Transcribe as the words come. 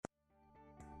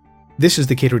This is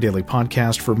the Cato Daily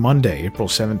Podcast for Monday, April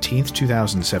 17th,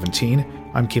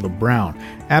 2017. I'm Caleb Brown.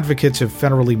 Advocates of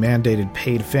federally mandated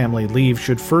paid family leave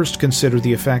should first consider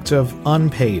the effects of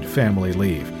unpaid family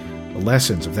leave. The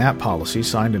lessons of that policy,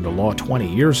 signed into law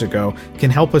 20 years ago, can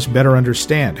help us better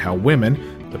understand how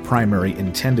women, the primary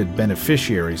intended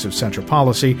beneficiaries of such a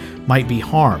policy, might be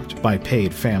harmed by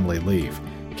paid family leave.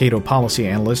 Cato policy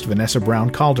analyst Vanessa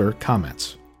Brown-Calder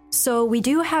comments. So we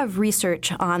do have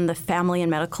research on the Family and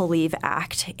Medical Leave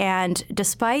Act, and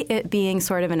despite it being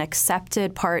sort of an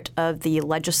accepted part of the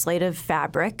legislative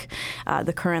fabric,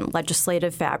 the current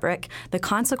legislative fabric, the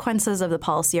consequences of the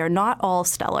policy are not all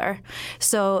stellar.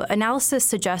 So analysis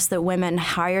suggests that women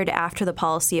hired after the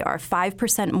policy are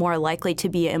 5% more likely to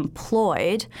be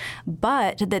employed,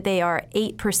 but that they are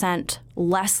 8%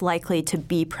 less likely to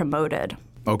be promoted.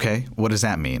 Okay. What does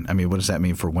that mean? What does that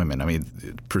mean for women?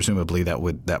 Presumably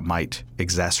that might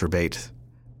exacerbate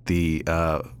the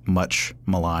much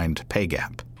maligned pay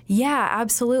gap. Yeah,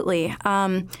 absolutely.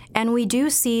 And we do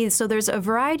see, so there's a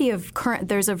variety of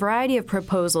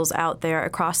proposals out there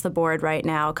across the board right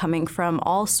now coming from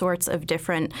all sorts of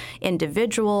different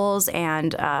individuals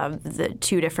and the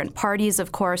two different parties,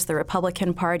 of course. The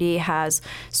Republican Party has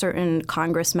certain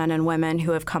congressmen and women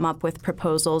who have come up with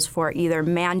proposals for either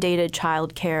mandated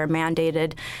child care,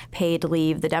 mandated paid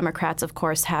leave. The Democrats, of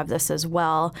course, have this as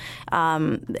well.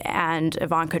 And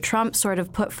Ivanka Trump sort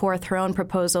of put forth her own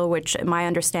proposal, which my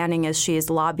understanding is she is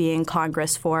lobbying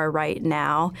Congress for right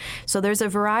now. So there's a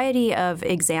variety of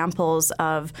examples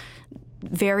of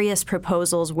various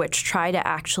proposals which try to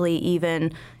actually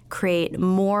even create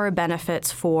more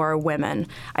benefits for women.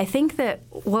 I think that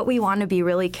what we want to be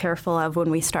really careful of when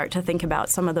we start to think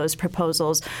about some of those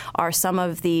proposals are some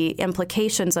of the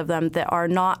implications of them that are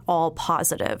not all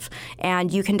positive.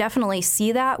 And you can definitely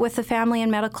see that with the Family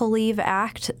and Medical Leave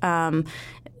Act.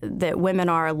 That women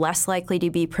are less likely to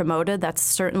be promoted. That's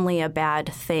certainly a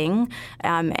bad thing.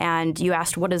 And you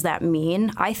asked, what does that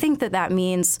mean? I think that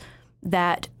means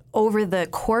that over the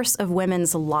course of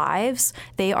women's lives,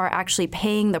 they are actually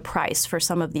paying the price for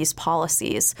some of these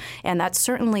policies. And that's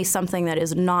certainly something that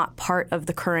is not part of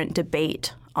the current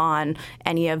debate on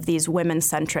any of these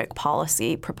women-centric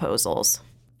policy proposals.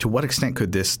 To what extent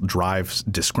could this drive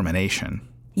discrimination?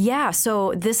 Yeah,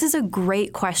 so this is a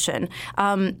great question.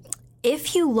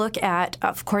 If you look at,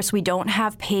 of course, we don't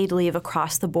have paid leave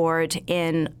across the board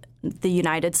in the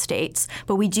United States,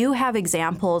 but we do have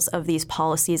examples of these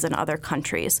policies in other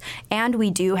countries, and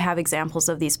we do have examples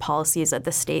of these policies at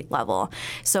the state level.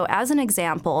 So as an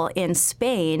example, in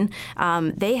Spain,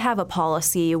 they have a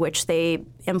policy which they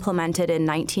implemented in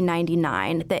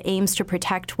 1999 that aims to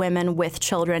protect women with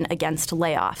children against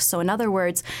layoffs. So in other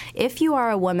words, if you are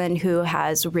a woman who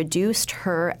has reduced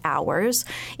her hours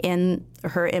in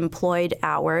her employed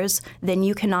hours, then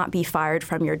you cannot be fired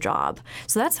from your job.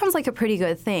 So that sounds like a pretty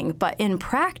good thing, but in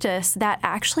practice, that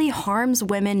actually harms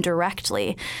women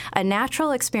directly. A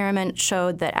natural experiment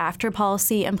showed that after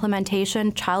policy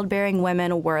implementation, childbearing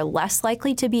women were less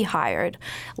likely to be hired,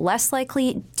 less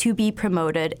likely to be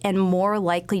promoted, and more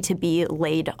likely to be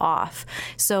laid off.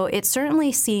 So it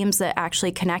certainly seems that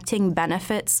actually connecting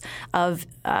benefits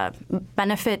that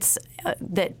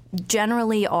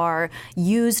generally are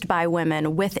used by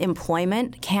women with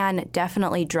employment can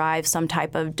definitely drive some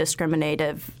type of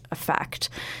discriminative effect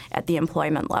at the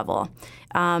employment level.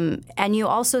 And you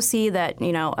also see that,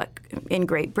 in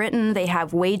Great Britain, they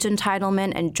have wage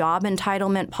entitlement and job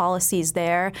entitlement policies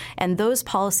there, and those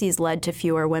policies led to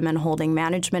fewer women holding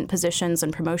management positions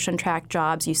and promotion track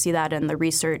jobs. You see that in the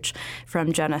research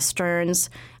from Jenna Stearns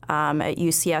at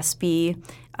UCSB.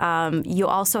 You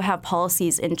also have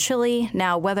policies in Chile.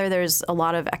 Now, whether there's a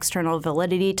lot of external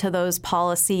validity to those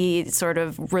policy sort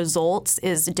of results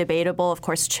is debatable. Of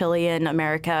course, Chile and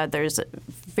America, there's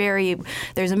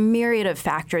a myriad of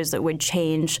factors that would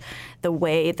change the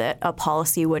way that a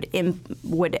policy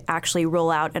would actually roll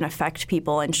out and affect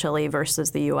people in Chile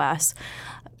versus the U.S.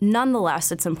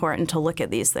 Nonetheless, it's important to look at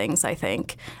these things, I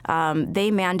think.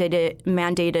 They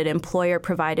mandated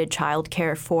employer-provided child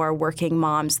care for working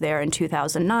moms there in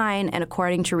 2009, and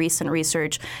according to recent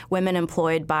research, women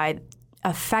employed by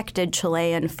affected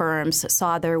Chilean firms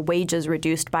saw their wages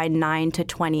reduced by 9 to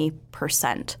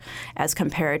 20% as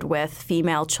compared with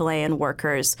female Chilean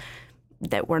workers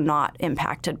that were not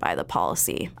impacted by the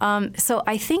policy. So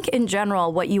I think in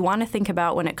general, what you want to think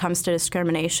about when it comes to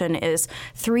discrimination is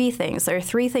three things. There are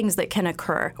three things that can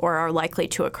occur or are likely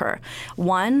to occur.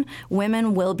 One,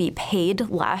 women will be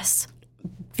paid less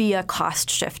via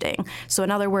cost shifting. So in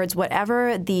other words,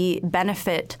 whatever the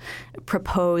benefit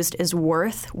proposed is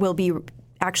worth will be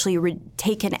actually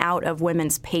taken out of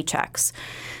women's paychecks.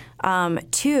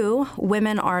 2,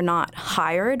 women are not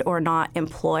hired or not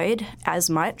employed as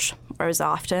much or as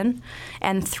often.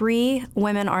 And 3,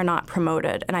 women are not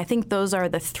promoted. And I think those are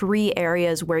the 3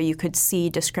 areas where you could see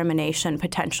discrimination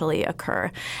potentially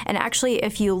occur. And actually,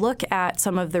 if you look at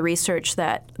some of the research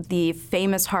that the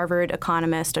famous Harvard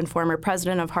economist and former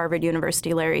president of Harvard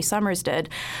University, Larry Summers, did,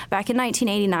 back in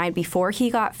 1989, before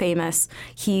he got famous,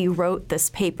 he wrote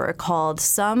this paper called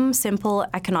Some Simple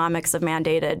Economics of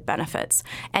Mandated Benefits.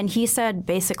 And he said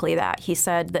basically that. He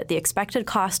said that the expected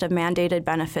cost of mandated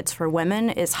benefits for women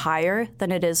is higher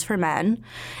than it is for men.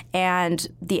 And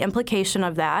the implication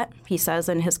of that, he says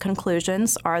in his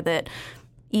conclusions, are that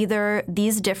either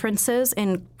these differences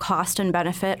in cost and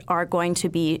benefit are going to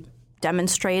be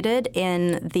demonstrated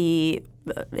in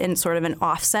sort of an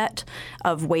offset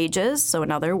of wages. So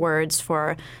in other words,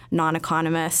 for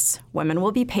non-economists, women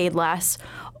will be paid less.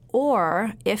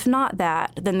 Or if not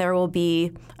that, then there will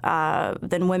be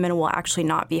then women will actually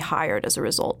not be hired as a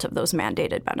result of those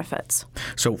mandated benefits.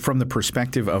 So from the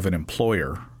perspective of an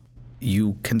employer,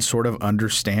 you can sort of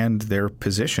understand their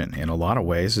position in a lot of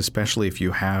ways, especially if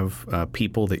you have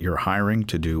people that you're hiring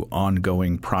to do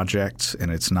ongoing projects and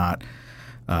it's not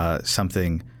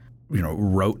something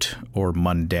rote or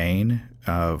mundane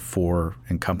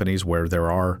in companies where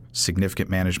there are significant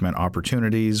management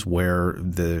opportunities, where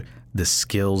the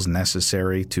skills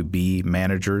necessary to be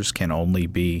managers can only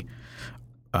be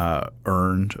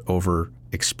earned over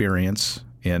experience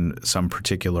in some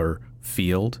particular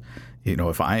field.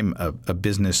 If I'm a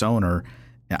business owner,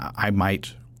 I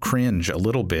might cringe a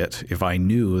little bit if I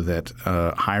knew that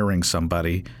hiring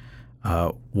somebody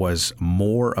was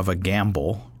more of a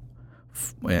gamble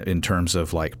in terms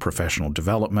of like professional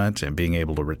development and being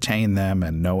able to retain them,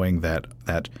 and knowing that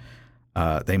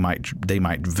they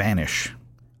might vanish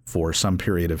for some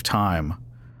period of time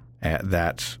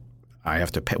that I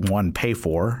have to pay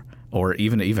for, or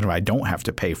even if I don't have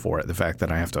to pay for it, the fact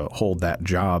that I have to hold that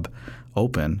job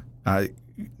open,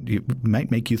 it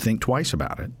might make you think twice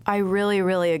about it. I really,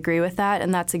 really agree with that,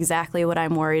 and that's exactly what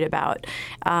I'm worried about.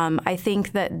 I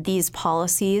think that these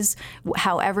policies,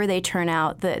 however they turn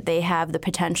out, that they have the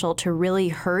potential to really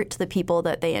hurt the people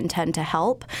that they intend to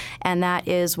help, and that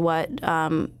is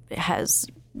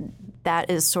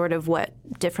that is sort of what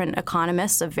different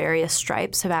economists of various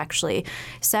stripes have actually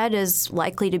said is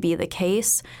likely to be the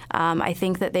case. I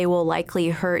think that they will likely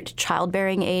hurt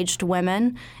childbearing-aged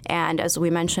women, and as we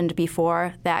mentioned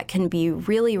before, that can be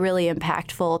really, really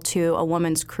impactful to a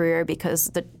woman's career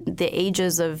because the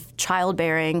ages of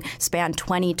childbearing span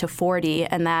 20 to 40,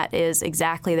 and that is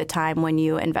exactly the time when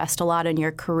you invest a lot in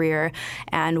your career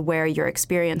and where your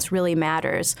experience really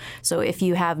matters. So if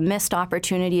you have missed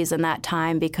opportunities in that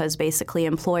time because basically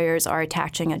employers are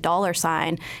attaching a dollar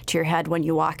sign to your head when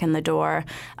you walk in the door,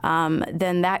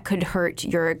 then that could hurt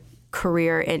your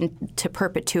career into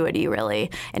perpetuity,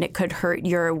 really. And it could hurt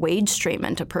your wage stream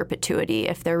into perpetuity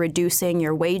if they're reducing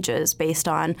your wages based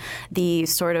on the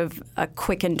sort of a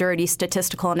quick and dirty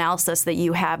statistical analysis that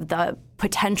you have the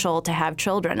potential to have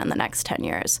children in the next 10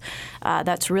 years.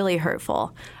 That's really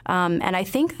hurtful. And I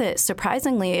think that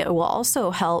surprisingly, it will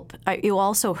also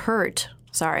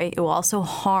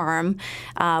harm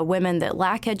women that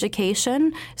lack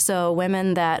education, so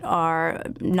women that are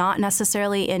not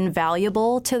necessarily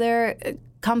invaluable to their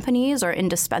companies or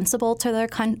indispensable to their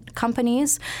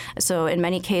companies. So in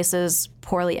many cases,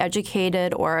 poorly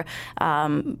educated or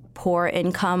poor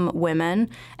income women.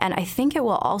 And I think it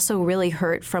will also really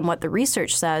hurt, from what the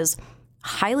research says,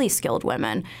 highly skilled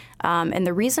women. And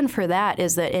the reason for that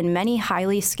is that in many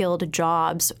highly skilled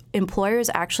jobs, employers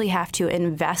actually have to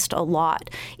invest a lot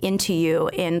into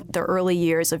you in the early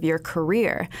years of your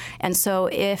career. And so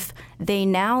if they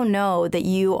now know that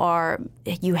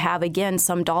you have, again,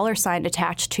 some dollar sign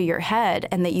attached to your head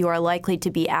and that you are likely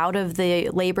to be out of the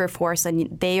labor force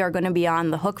and they are going to be on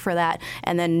the hook for that,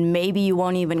 and then maybe you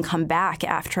won't even come back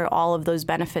after all of those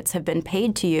benefits have been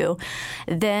paid to you,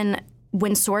 then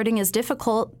when sorting is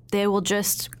difficult, they will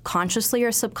just consciously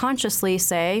or subconsciously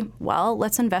say, well,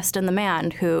 let's invest in the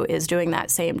man who is doing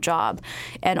that same job.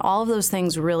 And all of those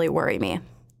things really worry me.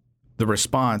 The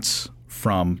response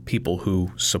from people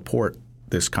who support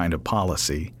this kind of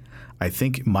policy, I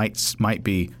think might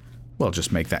be, well,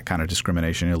 just make that kind of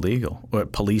discrimination illegal, or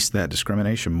police that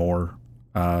discrimination more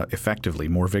effectively,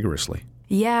 more vigorously.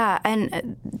 Yeah,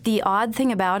 and the odd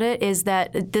thing about it is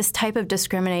that this type of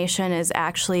discrimination is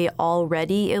actually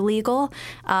already illegal,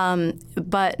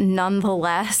 but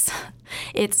nonetheless,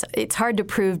 it's hard to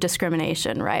prove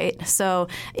discrimination, right? So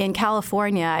in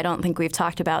California, I don't think we've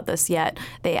talked about this yet,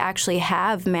 they actually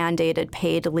have mandated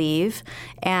paid leave,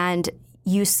 and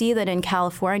you see that in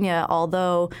California,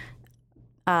 although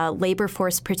labor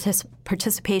force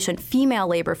participation, female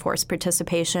labor force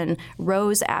participation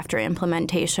rose after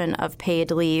implementation of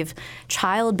paid leave.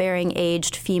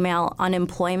 Childbearing-aged female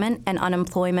unemployment and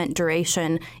unemployment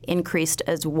duration increased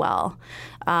as well.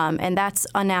 And that's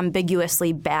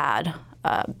unambiguously bad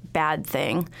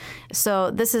thing.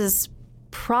 So this is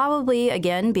probably,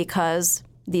 again, because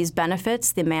these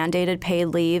benefits, the mandated paid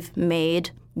leave, made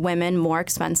women more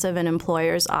expensive in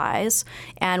employers' eyes.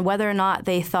 And whether or not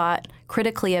they thought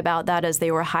critically about that as they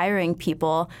were hiring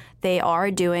people, they are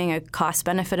doing a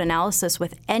cost-benefit analysis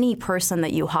with any person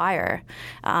that you hire.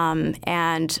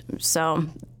 And so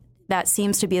that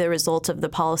seems to be the result of the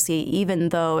policy, even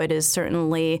though it is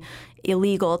certainly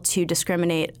illegal to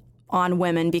discriminate on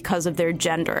women because of their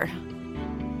gender.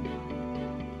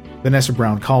 Vanessa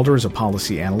Brown Calder is a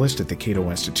policy analyst at the Cato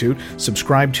Institute.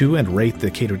 Subscribe to and rate the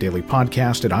Cato Daily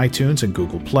Podcast at iTunes and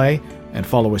Google Play, and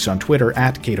follow us on Twitter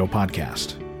at Cato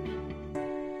Podcast.